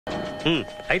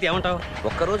అయితే ఏమంటావు?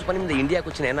 ఒక్కరోజు పని మీద ఇండియాకి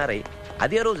వచ్చిన ఎన్ఆర్ఐ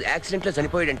అదే రోజు యాక్సిడెంట్ లో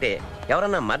చనిపోయాడంటే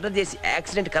ఎవరన్నా మర్డర్ చేసి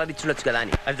యాక్సిడెంట్ కలర్ ఇచ్చుండొచ్చు కదా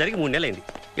అని. అది జరిగి 3 నెలలైంది,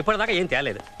 ఇప్పటిదాకా ఏం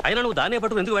తేలేదు. అయినా నువ్వు దాన్నే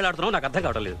పట్టుకుని ఎందుకు వెళ్ళాడుతున్నావు నాకు అర్థం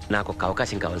కావడం లేదు. నాకు ఒక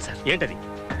అవకాశం కావాలి సార్. ఏంటది?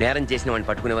 నేరం చేసిన వాడిని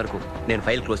పట్టుకునే వరకు నేను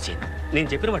ఫైల్ క్లోజ్ చేయను. నేను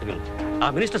చెప్పిన వాటి విను. ఆ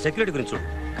మినిస్టర్ సెక్యూరిటీ గురించి చూడు,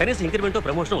 కనీసం ఇంక్రిమెంటో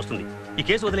ప్రమోషన్ వస్తుంది. ఈ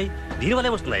కేసు వదిలే, దీనివల్ల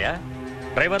ఏమొస్తుందయ్యా?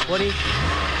 డ్రైవర్ పోనీ.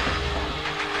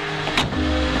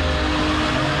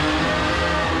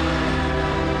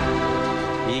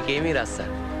 మీకేమీ రాదు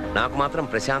సార్, నాకు మాత్రం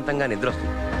ప్రశాంతంగా నిద్ర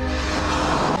వస్తుంది.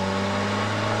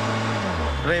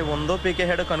 రే ఉందో పీకే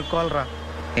హెడ్ కనుక్కోవాలరా.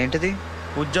 ఏంటిది?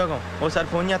 ఉద్యోగం. ఓసారి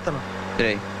ఫోన్ చేస్తాను.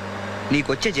 రే నీకు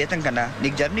వచ్చే జీతం కన్నా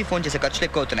నీకు జర్నీ ఫోన్ చేసే ఖర్చులు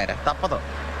ఎక్కువ అవుతున్నాయిరా. తప్పదు,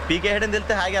 పీకే హెడ్ అని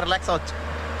తెలితే హాయిగా రిలాక్స్ అవ్వచ్చు.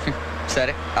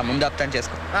 సరే ఆ ముందు అప్తాను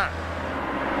చేసుకో.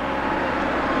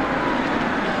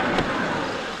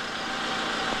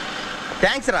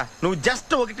 థ్యాంక్స్ రా, నువ్వు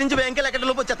జస్ట్ 1 నుంచి 10 అంకెలు ఎక్కడ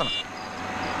లోపు వచ్చేస్తాను.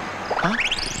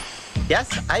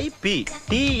 SIPTSCDDO.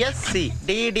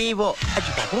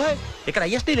 ఇక్కడ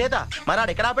ఐఎస్టీ లేదా? మరి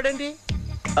ఆడు ఎక్కడ ఆపాడేంటి?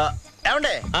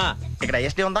 ఏమండే ఇక్కడ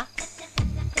ఐఎస్టీ ఉందా?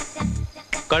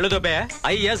 కళ్ళు దొబ్బే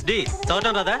ISD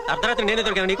చదవటం రాదా? అర్ధరాత్రి నేనే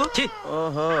దొరికాను నీకు?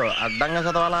 ఓహో, అడ్డంగా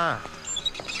చదవాలా?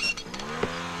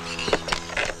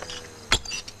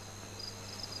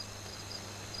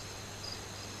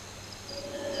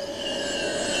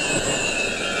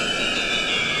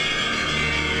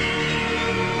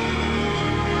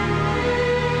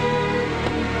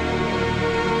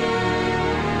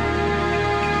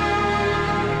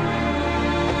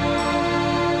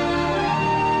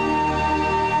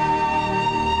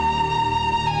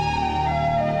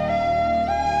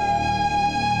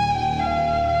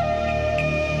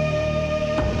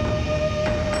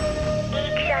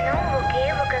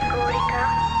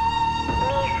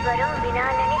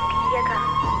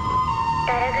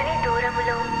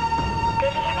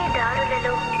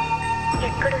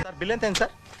 బిల్ ఎంత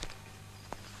సార్?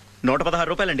 116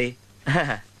 రూపాయలండి.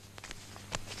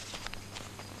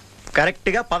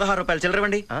 కరెక్ట్గా 16 రూపాయలు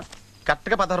చిల్లరవండి.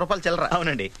 కరెక్ట్గా 16 రూపాయలు చిల్లర?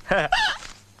 అవునండి.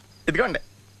 ఇదిగోండి.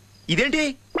 ఇదేంటి?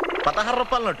 16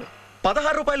 రూపాయల నోటు.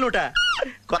 16 రూపాయల నోట?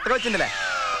 కొత్తగా వచ్చిందిలే,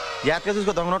 జాగ్రత్తగా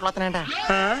చూసుకో. దొంగ నోట్లు వస్తానంట.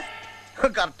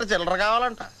 కరెక్ట్ చిల్లర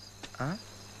కావాలంట.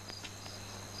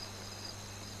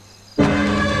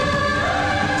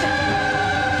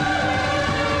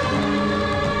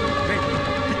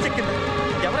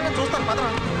 ఎవరైనా చూస్తారు. పదరా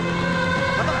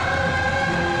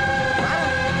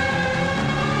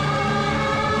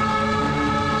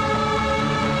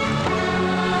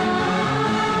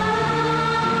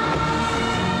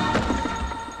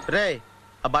రే,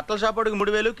 ఆ బట్టల షాప్ వాడికి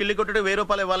 3000, కిల్లి కొట్టుడు 1000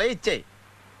 రూపాయలు ఇవ్వాలి, ఇచ్చేయి.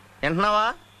 వింటున్నావా?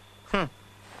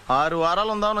 6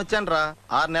 వారాలు ఉందామని వచ్చాను రా,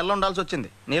 6 నెలలు ఉండాల్సి వచ్చింది.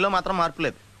 నీలో మాత్రం మార్పు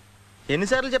లేదు.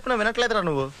 ఎన్నిసార్లు చెప్పినా వినట్లేదురా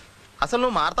నువ్వు. అసలు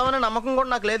నువ్వు మారుతావనే నమ్మకం కూడా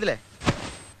నాకు లేదులే.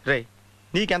 రే,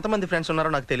 నీకెంతమంది ఫ్రెండ్స్ ఉన్నారో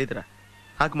నాకు తెలియదురా,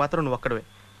 నాకు మాత్రం నువ్వు ఒక్కడవే.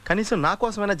 కనీసం నా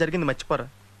కోసమైనా జరిగింది మర్చిపోరా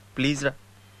ప్లీజ్ రా.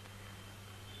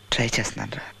 ట్రై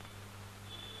చేస్తున్నాను రా,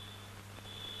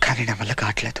 కానీ నా వల్ల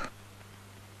కావట్లేదు.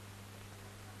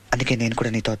 అందుకే నేను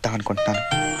కూడా నీతో వద్దాం అనుకుంటున్నాను.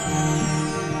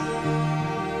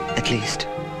 అట్లీస్ట్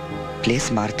ప్లేస్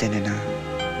మారితేనేనా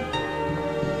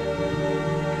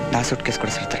నా సూట్ కేసు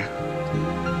కూడా సర్దరా.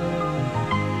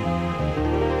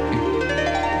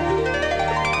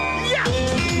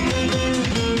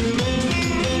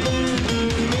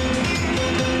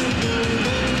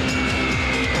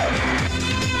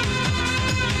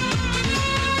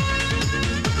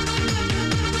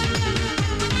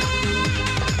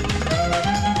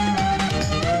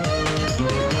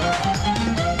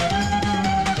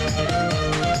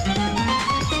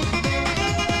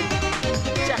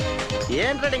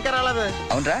 ఏంట్రా ఇంకా రాలేదు?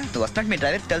 అవునరా, నువ్వు వస్తున్నట్టు మీ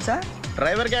డ్రైవర్కి తెలుసా?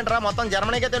 డ్రైవర్కి ఏంట్రా, మొత్తం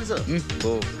జర్మనీకే తెలుసు.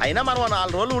 అయినా మనం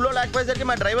 4 రోజులు ఊళ్ళో లేకపోయేసరికి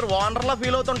మా డ్రైవర్ ఓనర్లా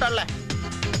ఫీల్ అవుతుంటాడులే.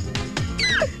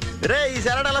 రే, ఈ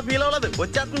సెరడ్ అలా ఫీల్ అవ్వలేదు,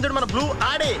 వచ్చేస్తుంది చూడు మన బ్లూ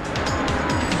ఆడి.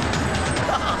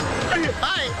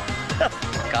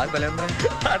 కాదు భలే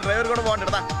ఆ డ్రైవర్ కూడా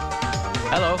బాగుంటాడా?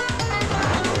 హలో.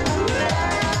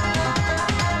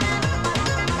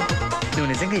 నువ్వు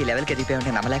నిజంగా ఈ లెవెల్కి ఎదిగిపోయి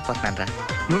ఉంటే నమ్మలేకపోతున్నాను రా.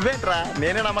 నువ్వేంట్రా,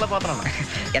 నేనే నమ్మలేకపోతున్నాను.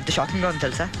 ఎంత షాకింగ్గా ఉంది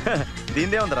తెలుసా?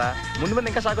 దీనిదే ఉందిరా, ముందు ముందు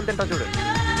ఇంకా షాకులు తింటా చూడు.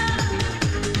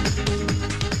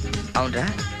 అవునరా,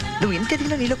 నువ్వు ఎంత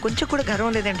ఎదిగినా నీలో కొంచెం కూడా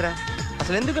గర్వం లేదేంట్రా?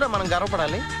 అసలు ఎందుకురా మనం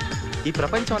గర్వపడాలి? ఈ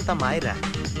ప్రపంచం అంతా మాయరా,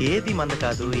 ఏది మంద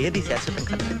కాదు, ఏది శాశ్వతం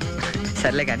కాదు.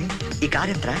 సర్లే కానీ ఈ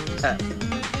కార్ ఎంతరా?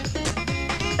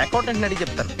 అకౌంటెంట్ని అడిగి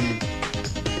చెప్తాను.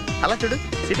 అలా చూడు,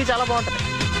 సిటీ చాలా బాగుంటుంది.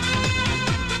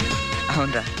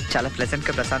 అవునరా, చాలా ప్లెజెంట్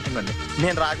గా ప్రశాంతంగా ఉంది.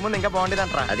 నేను రాకముందు ఇంకా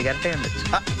బాగుండేదంటరా. అది కరెక్టే ఉంది.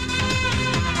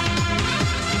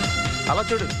 అలా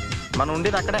చూడు, మనం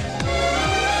ఉండేది అక్కడే.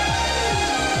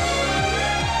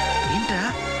 ఏంట్రా,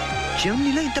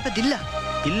 జర్మనీలో ఇంత పెద్ద ఇల్లా?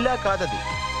 ఇల్లా కాదది,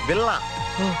 బిల్లా.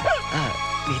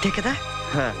 నీదే కదా?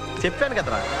 చెప్పాను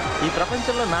కదరా, ఈ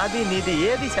ప్రపంచంలో నాది నీది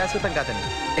ఏది శాశ్వతం కాదని.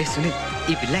 ఏ సునీల్,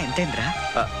 ఈ బిల్లా ఎంతైందిరా?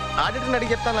 ఆడిటర్ని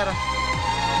అడిగి చెప్తాను.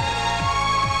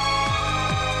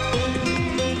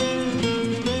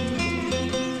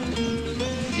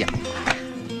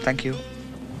 Thank you.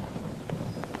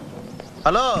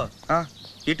 హలో,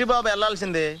 ఇటు బాబు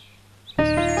వెళ్ళాల్సిందే.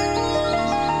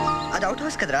 అది అవుట్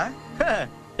హౌస్ కదరా?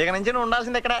 ఇక నుంచి నువ్వు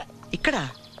ఉండాల్సింది ఇక్కడ. ఇక్కడ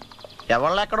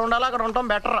ఎవళ్ళు ఎక్కడ ఉండాలో అక్కడ ఉండటం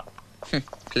బెటర్.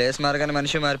 ప్లేస్ మారగానే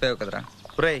మనిషి మారిపోయావు కదరా.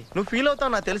 రేయ్, నువ్వు ఫీల్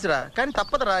అవుతావు నాకు తెలుసురా, కానీ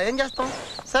తప్పదురా, ఏం చేస్తాం.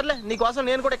 సర్లే, నీకోసం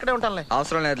నేను కూడా ఇక్కడే ఉంటానులే.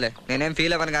 అవసరం లేదులే, నేనేం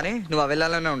ఫీల్ అవ్వను, కానీ నువ్వు ఆ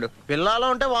విల్లాలోనే ఉండు. విల్లాలో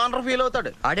ఉంటే వానర్ ఫీల్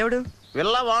అవుతాడు. ఆడేవాడు?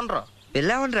 Villa owner.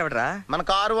 విల్లా ఓనర్ ఎవడరా? మన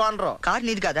కారు వానరు. కారు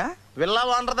నీది కాదా? విల్లా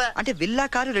వానరదే. అంటే విల్లా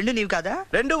కారు రెండు నీవి కాదా?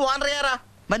 రెండు వానరయ్యారా.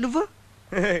 మరి నువ్వు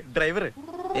డ్రైవర్.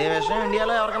 ఏ విషయం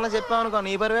ఇండియాలో ఎవరికన్నా చెప్పావు అనుకో,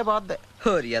 నీ పరివే పోద్ది.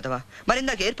 హోరి అదవా, మరి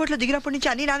ఇందాక ఎయిర్పోర్ట్ లో దిగినప్పటి నుంచి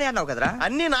అన్ని నాదే అన్నావు కదరా?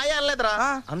 అన్ని నాయే అనలేదురా,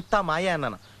 అంతా మాయే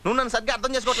అన్నాను. నువ్వు నన్ను సరిగ్గా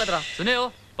అర్థం చేసుకోవట్లేదురా. Sunil,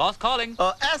 boss calling.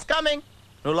 Yes coming.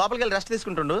 నువ్వు లోపలికి వెళ్ళి రెస్ట్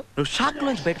తీసుకుంటుండు. నువ్వు షాక్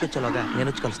నుంచి బయటకు వచ్చేలోగా నేను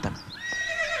వచ్చి కలుస్తాను.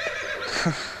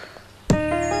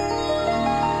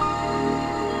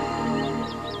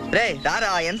 రే రారా,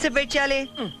 ఎంతసేపు వెయిట్ చేయాలి?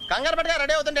 కంగారు పట్టుగా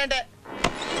రెడీ అవుతుంటే అంటే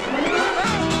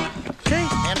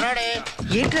నేను రెడీ.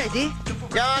 ఏంట్రా ఇది?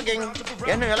 జాగింగ్.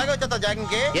 నువ్వు ఎలాగ వచ్చేస్తావు జాగింగ్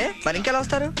కి? మరి ఇంకెలా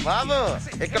వస్తారు బాబు?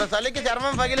 ఇక్కడ చలికి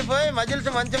చర్మం పగిలిపోయి మజిల్స్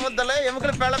మంచి ముద్దలే,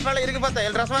 ఎముకలు పెళ్ళ పెళ్ళ ఇరిగిపోతాయి.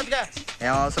 రసమాత్గా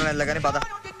ఏం అవసరం లేదు కానీ పద.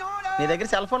 నీ దగ్గర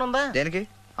సెల్ ఫోన్ ఉందా? దేనికి?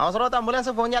 అవసరం అయితే అంబులెన్స్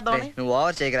ఫోన్ చేద్దామని. నువ్వు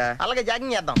ఓవర్ చేయకరా. అలాగే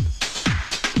జాగింగ్ చేద్దాం.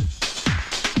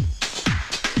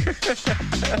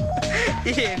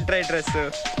 ఏంట్రా డ్రెస్?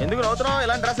 ఎందుకు నవ్వుతున్నావు?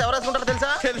 ఇలాంటి డ్రెస్ ఎవరు వేసుకుంటారో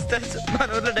తెలుసా? తెలుసు తెలుసు, మన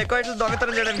ఊర్లో డెకరేషన్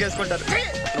దొంగతనం చేయడానికి వేసుకుంటారు.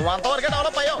 నువ్వు అంతవరకే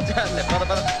డెవలప్ అయ్యావు. పద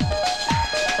పద.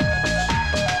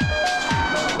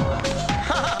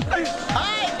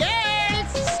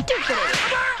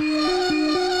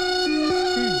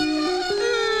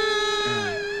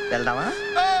 వెళ్దామా?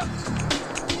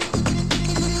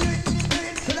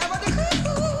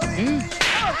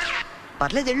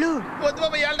 పర్లేదు వెళ్ళు. వద్దు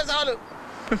బాబు, ఏళ్ళ చాలు.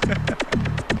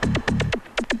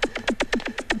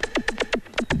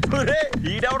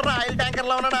 ఈడెవడరా ఆయిల్ ట్యాంకర్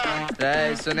లో ఉన్నాడా?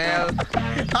 Sunil,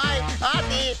 hi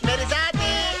ఆతి Mary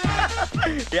సాతి.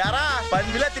 యారా,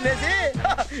 పందిలా తినేసి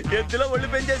ఎద్దులో ఒళ్ళు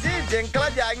పెంచేసి జింకలా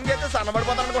జాగింగ్ చేస్తే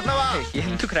సన్నబడిపోతాను అనుకుంటున్నావా?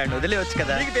 ఎందుకు రండి, వదిలేవచ్చు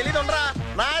కదా. నీకు తెలియదు ఉండరా.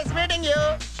 Nice meeting you.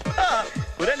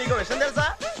 ఒరే, నీకు విషయం తెలుసా?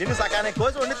 నిన్ను సకానికి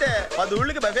కోసి వండితే 10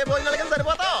 ఊళ్ళకి బఫే భోజనాల కింద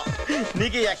సరిపోతావు.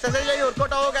 నీకు ఎక్సర్సైజ్ అయ్యి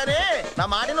వర్కౌట్ అవ్వవు, కానీ నా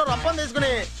మాట నువ్వు రంపం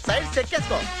తీసుకుని సైడ్ చెక్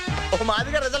చేసుకో. ఒక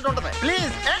మాదిరిగా రిజల్ట్ ఉంటుంది.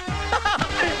 ప్లీజ్.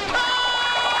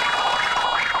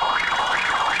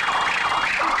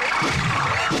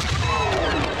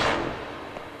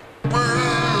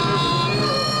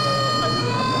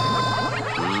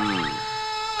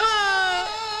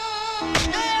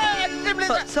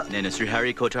 నేను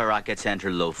శ్రీహరికోట రాకెట్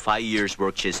సెంటర్ లో 5 years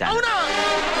వర్క్ చేశాను.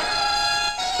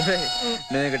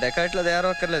 నేను ఇక డెకాట్ లో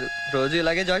తయారక్కర్లేదు, రోజు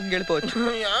ఇలాగే జాగింగ్ వెళ్ళిపోవచ్చు.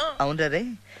 అవును రే,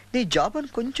 నీ జాబ్ అని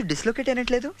కొంచెం dislocate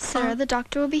అయినట్లేదు? Sir, the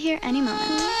doctor will be here any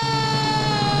moment.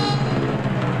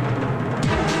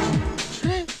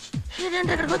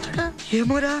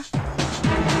 ఏమోరా.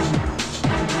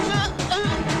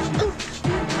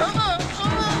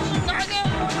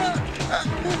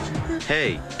 Hey,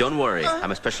 don't worry.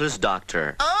 I'm a specialist doctor.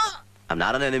 I'm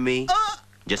not an enemy.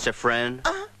 Just a friend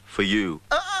for you.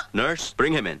 Nurse,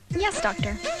 bring him in. Yes,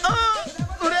 doctor.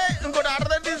 ఇంకోటి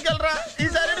order తీసుకెళ్ళరా. ఈ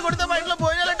side కొడితే మా ఇంట్లో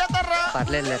భోజనాలు ఎట్టేస్తారా?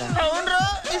 పర్లేదులేరా. అవునరా,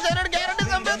 ఈ side guarantee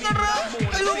చంపేస్తాడరా.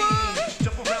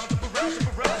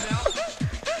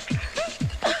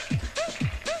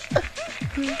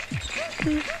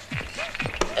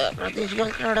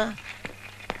 తీసుకెళ్తున్నాడా?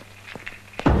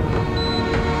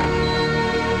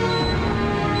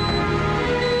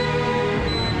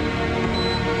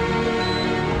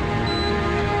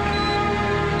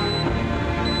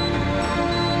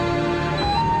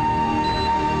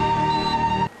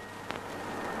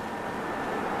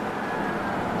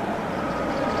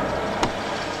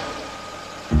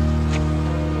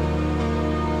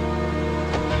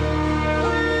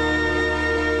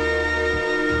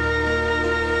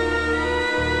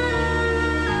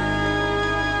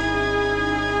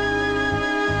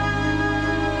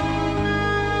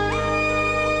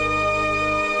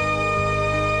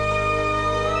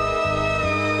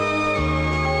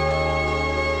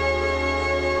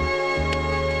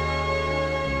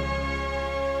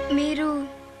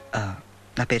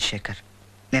 నా పేరు శేఖర్,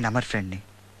 నేను అమర్ ఫ్రెండ్ని.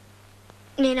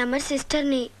 నేను అమర్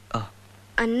సిస్టర్ని.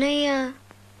 అన్నయ్య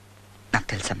నాకు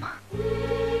తెలుసమ్మా.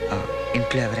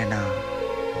 ఇంట్లో ఎవరైనా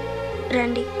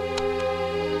రండి,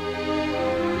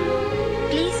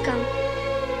 ప్లీజ్ కమ్.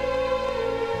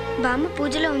 బామ్మ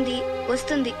పూజలో ఉంది,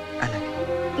 వస్తుంది. అలాగే.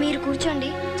 మీరు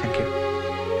కూర్చోండి.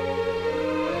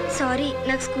 సారీ,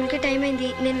 నాకు స్కూల్కి టైం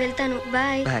అయింది, నేను వెళ్తాను.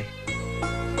 బాయ్. బాయ్.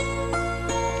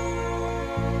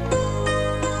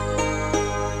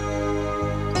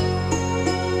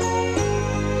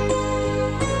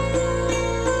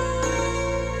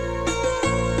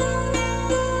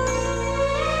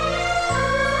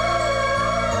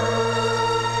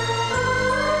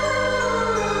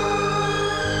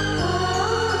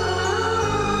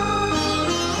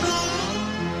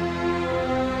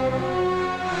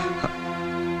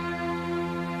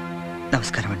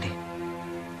 నమస్కారం అండి.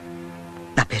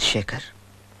 నా పేరు శేఖర్.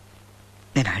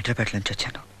 నేను హైదరాబాద్ నుంచి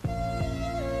వచ్చాను.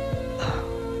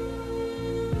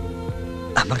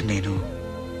 అమర్ నేను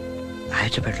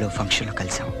హైదరాబాద్లో ఫంక్షన్లో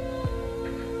కలిసాం.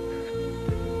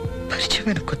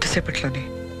 పరిచయమైన కొద్దిసేపట్లోనే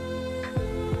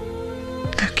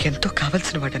నాకు ఎంతో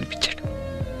కావాల్సిన వాడు అనిపించాడు.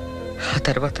 ఆ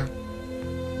తర్వాత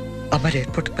అమర్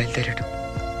ఎయిర్పోర్ట్కి బయలుదేరాడు.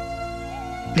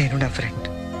 నేను నా ఫ్రెండ్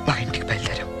మా ఇంటికి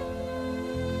బయలుదేరాం.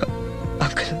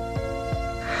 అంకుల్,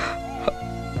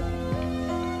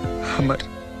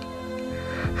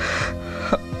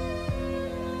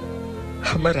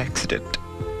 అమర్ యాక్సిడెంట్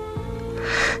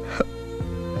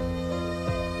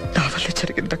నా వల్ల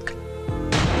జరిగింది అంకుల్.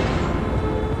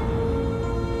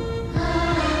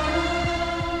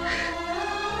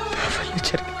 నా వల్ల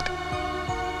జరిగింది.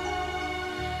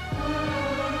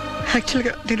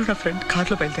 యాక్చువల్గా నేను నా ఫ్రెండ్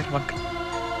కార్లో బయలుదేరాం అంకుల్.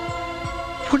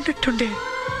 ఉన్నట్టుండే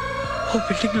ఓ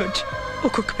బిల్డింగ్ లోంచి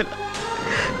ఒక్కొక్క పిల్ల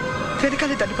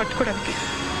వెనకాలే దాన్ని పట్టుకోవడానికి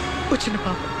ఓ చిన్న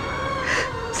పాప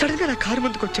సడన్ గా నా కారు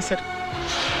ముందుకు వచ్చేసారు.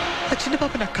 ఆ చిన్న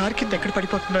పాప నా కారు కింద ఎక్కడ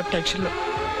పడిపోతున్న టెన్షన్లో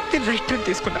నేను రైట్ టర్న్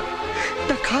తీసుకున్నా.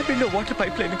 నా కారు వెళ్ళి వాటర్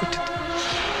పైప్ లైన్ కొట్టింది.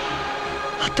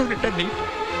 అర్థం నిండా నీళ్ళు.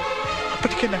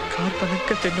 అప్పటికే నా కారు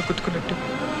బలంగా తెన్ను కుట్టుకున్నట్టు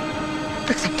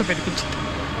నాకు శబ్దం వినిపించింది.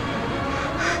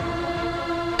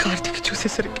 కారు దిగి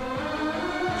చూసేసరికి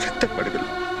రక్తం పడుగులు.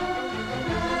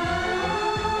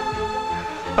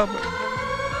 అమర్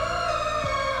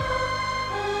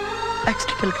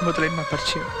యాక్సిడెంటల్కి మొదలైన మా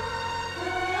పరిచయం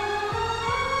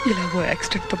ఇలా ఓ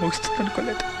యాక్సిడెంట్తో ముగుస్తుంది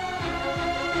అనుకోలేదు.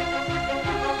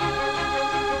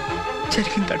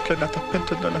 జరిగిన దాంట్లో నా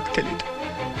తప్పెంతుందో నాకు తెలియదు.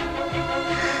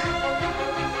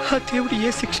 ఆ దేవుడు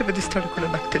ఏ శిక్ష విధిస్తాడో కూడా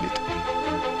నాకు తెలియదు.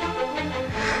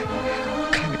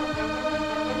 కానీ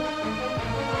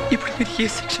ఇప్పుడు మీరు ఏ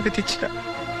శిక్ష విధించినా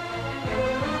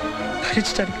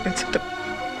భరించడానికి నేను సిద్ధం.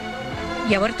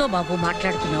 ఎవరితో బాబు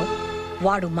మాట్లాడుతున్నావు?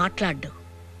 వాడు మాట్లాడ్డు.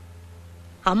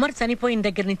 అమర్ చనిపోయిన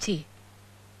దగ్గర నుంచి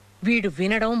వీడు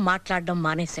వినడం మాట్లాడడం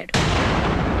మానేశాడు.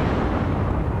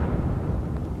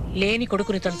 లేని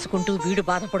కొడుకుని తలుచుకుంటూ వీడు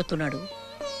బాధపడుతున్నాడు.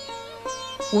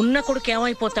 ఉన్న కొడుకు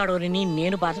ఏమైపోతాడోనని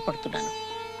నేను బాధపడుతున్నాను.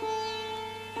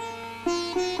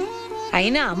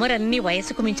 అయినా అమర్ అన్ని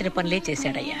వయసుకు మించిన పనులే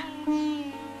చేశాడయ్యా.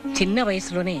 చిన్న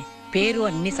వయసులోనే పేరు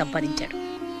అన్ని సంపాదించాడు.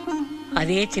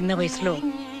 అదే చిన్న వయసులో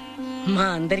మా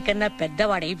అందరికన్నా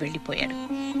పెద్దవాడై వెళ్ళిపోయాడు.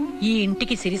 ఈ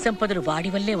ఇంటికి సిరి సంపదలు వాడి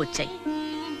వల్లే వచ్చాయి.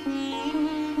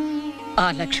 ఆ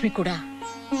లక్ష్మి కూడా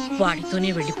వాడితోనే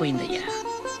వెళ్ళిపోయిందయ్యా.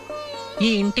 ఈ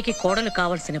ఇంటికి కోడలు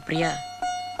కావలసిన ప్రియ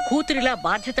కూతురిలా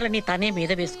బాధ్యతలన్నీ తనే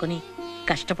మీద వేసుకుని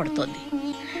కష్టపడుతోంది.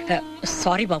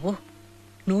 సారీ బాబు,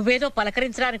 నువ్వేదో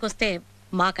పలకరించడానికి వస్తే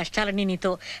మా కష్టాలన్నీ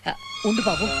నీతో. ఉండు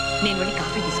బాబు, నేను వెళ్ళి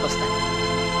కాఫీ తీసుకొస్తాను.